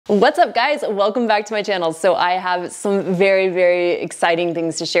What's up guys? Welcome back to my channel. So I have some very exciting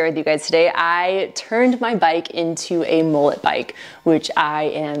things to share with you guys today. I turned my bike into a mullet bike, which I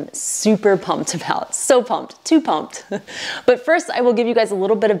am super pumped about. So pumped, too pumped. But first I will give you guys a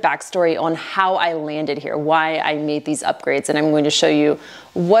little bit of backstory on how I landed here, why I made these upgrades, and I'm going to show you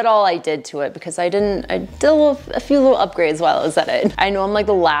what all I did to it, because I did a few little upgrades while I was at it. I know I'm like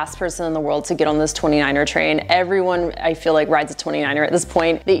the last person in the world to get on this 29er train. Everyone I feel like rides a 29er at this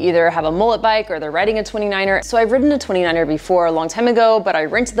point. They either have a mullet bike or they're riding a 29er. So I've ridden a 29er before a long time ago, but I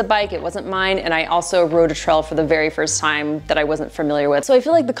rented the bike, it wasn't mine, and I also rode a trail for the very first time that I wasn't familiar with. So I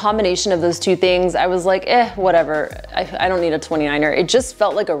feel like the combination of those two things, I was like, whatever, I don't need a 29er. It just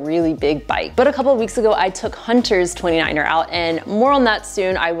felt like a really big bike. But a couple of weeks ago, I took Hunter's 29er out, and more on that soon.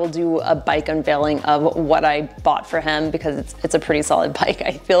 I will do a bike unveiling of what I bought for him because it's a pretty solid bike,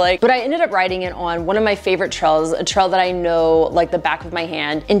 I feel like. But I ended up riding it on one of my favorite trails, a trail that I know like the back of my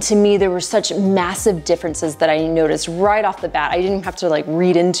hand. And to me, there were such massive differences that I noticed right off the bat. I didn't have to like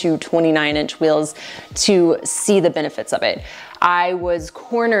read into 29-inch wheels to see the benefits of it. I was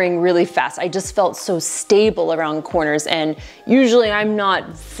cornering really fast. I just felt so stable around corners, and usually I'm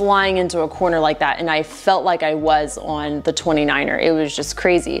not flying into a corner like that, and I felt like I was on the 29er. It was just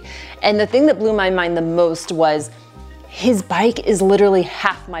crazy. And the thing that blew my mind the most was his bike is literally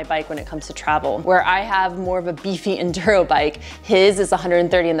half my bike when it comes to travel. Where I have more of a beefy enduro bike, his is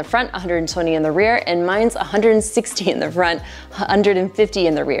 130 in the front, 120 in the rear, and mine's 160 in the front, 150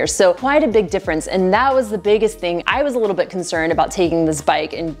 in the rear. So quite a big difference, and that was the biggest thing. I was a little bit concerned about taking this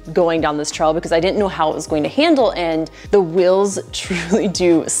bike and going down this trail because I didn't know how it was going to handle, and the wheels truly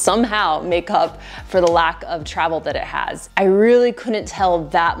do somehow make up for the lack of travel that it has. I really couldn't tell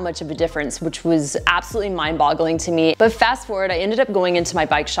that much of a difference, which was absolutely mind-boggling to me. But fast forward, I ended up going into my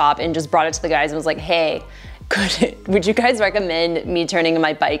bike shop and just brought it to the guys and was like, hey, would you guys recommend me turning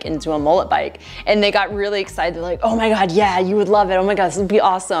my bike into a mullet bike? And they got really excited. They're like, oh my God, yeah, you would love it. Oh my God, this would be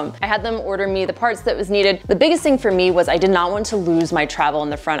awesome. I had them order me the parts that was needed. The biggest thing for me was I did not want to lose my travel in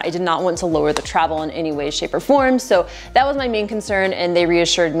the front. I did not want to lower the travel in any way, shape, or form. So that was my main concern, and they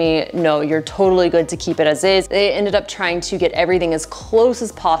reassured me, no, you're totally good to keep it as is. They ended up trying to get everything as close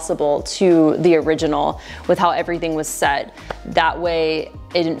as possible to the original with how everything was set. That way,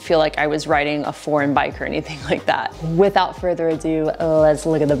 it didn't feel like I was riding a foreign bike or anything like that. Without further ado, let's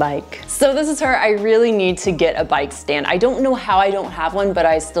look at the bike. So this is her. I really need to get a bike stand. I don't know how I don't have one, but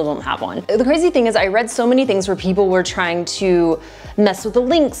I still don't have one. The crazy thing is I read so many things where people were trying to mess with the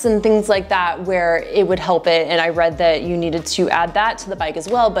links and things like that where it would help it, and I read that you needed to add that to the bike as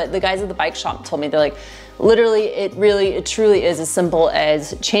well, but the guys at the bike shop told me, they're like, literally, it truly is as simple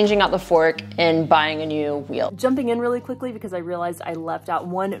as changing out the fork and buying a new wheel. Jumping in really quickly because I realized I left out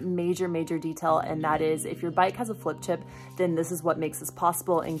one major detail, and that is if your bike has a flip chip, then this is what makes this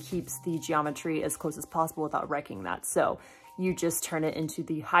possible and keeps the geometry as close as possible without wrecking that. So you just turn it into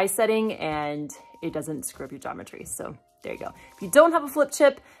the high setting and it doesn't screw up your geometry. So there you go. If you don't have a flip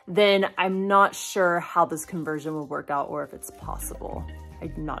chip, then I'm not sure how this conversion will work out or if it's possible.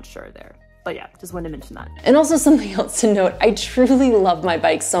 I'm not sure there. But yeah, just wanted to mention that. And also something else to note, I truly love my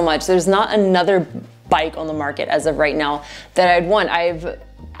bike so much. There's not another bike on the market as of right now that I'd want. I've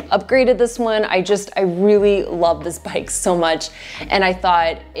upgraded this one. I really love this bike so much. And I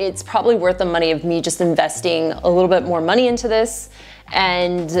thought it's probably worth the money of me just investing a little bit more money into this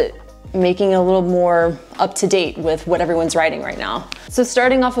and making a little more up to date with what everyone's riding right now. So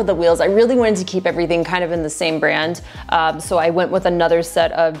starting off with the wheels, I really wanted to keep everything kind of in the same brand. So I went with another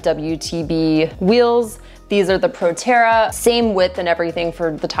set of WTB wheels. These are the Proterra, same width and everything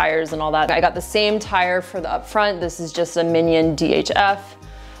for the tires and all that. I got the same tire for the up front. This is just a Minion DHF.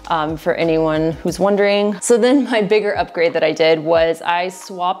 For anyone who's wondering. So then my bigger upgrade that I did was I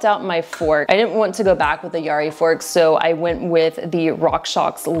swapped out my fork. I didn't want to go back with the Yari fork, so I went with the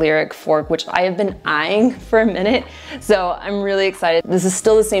RockShox Lyric fork, which I have been eyeing for a minute. So I'm really excited. This is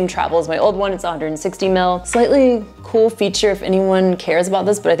still the same travel as my old one. It's 160 mil. Slightly cool feature, if anyone cares about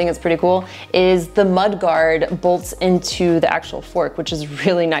this, but I think it's pretty cool, is the mud guard bolts into the actual fork, which is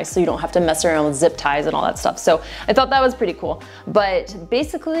really nice. So you don't have to mess around with zip ties and all that stuff. So I thought that was pretty cool. But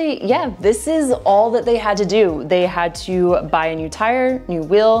basically, yeah, this is all that they had to do. They had to buy a new tire, new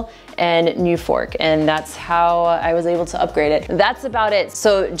wheel, and new fork, and that's how I was able to upgrade it. That's about it.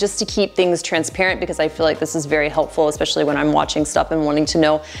 So just to keep things transparent, because I feel like this is very helpful, especially when I'm watching stuff and wanting to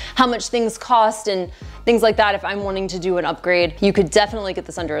know how much things cost and things like that. If I'm wanting to do an upgrade, you could definitely get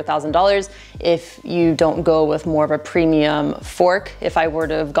this under $1,000 if you don't go with more of a premium fork. If I were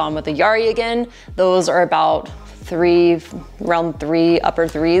to have gone with the Yari again, those are about around three, upper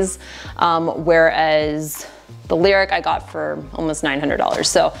threes, whereas The Lyric I got for almost $900.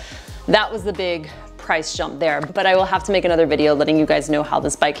 So that was the big price jump there, but I will have to make another video letting you guys know how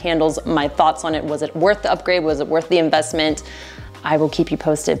this bike handles, my thoughts on it. Was it worth the upgrade? Was it worth the investment? I will keep you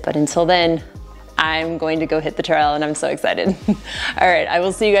posted, but until then, I'm going to go hit the trail and I'm so excited. All right, I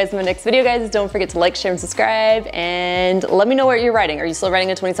will see you guys in the next video, guys. Don't forget to like, share, and subscribe, and let me know what you're riding. Are you still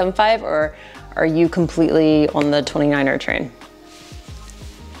riding a 27.5 or are you completely on the 29er train?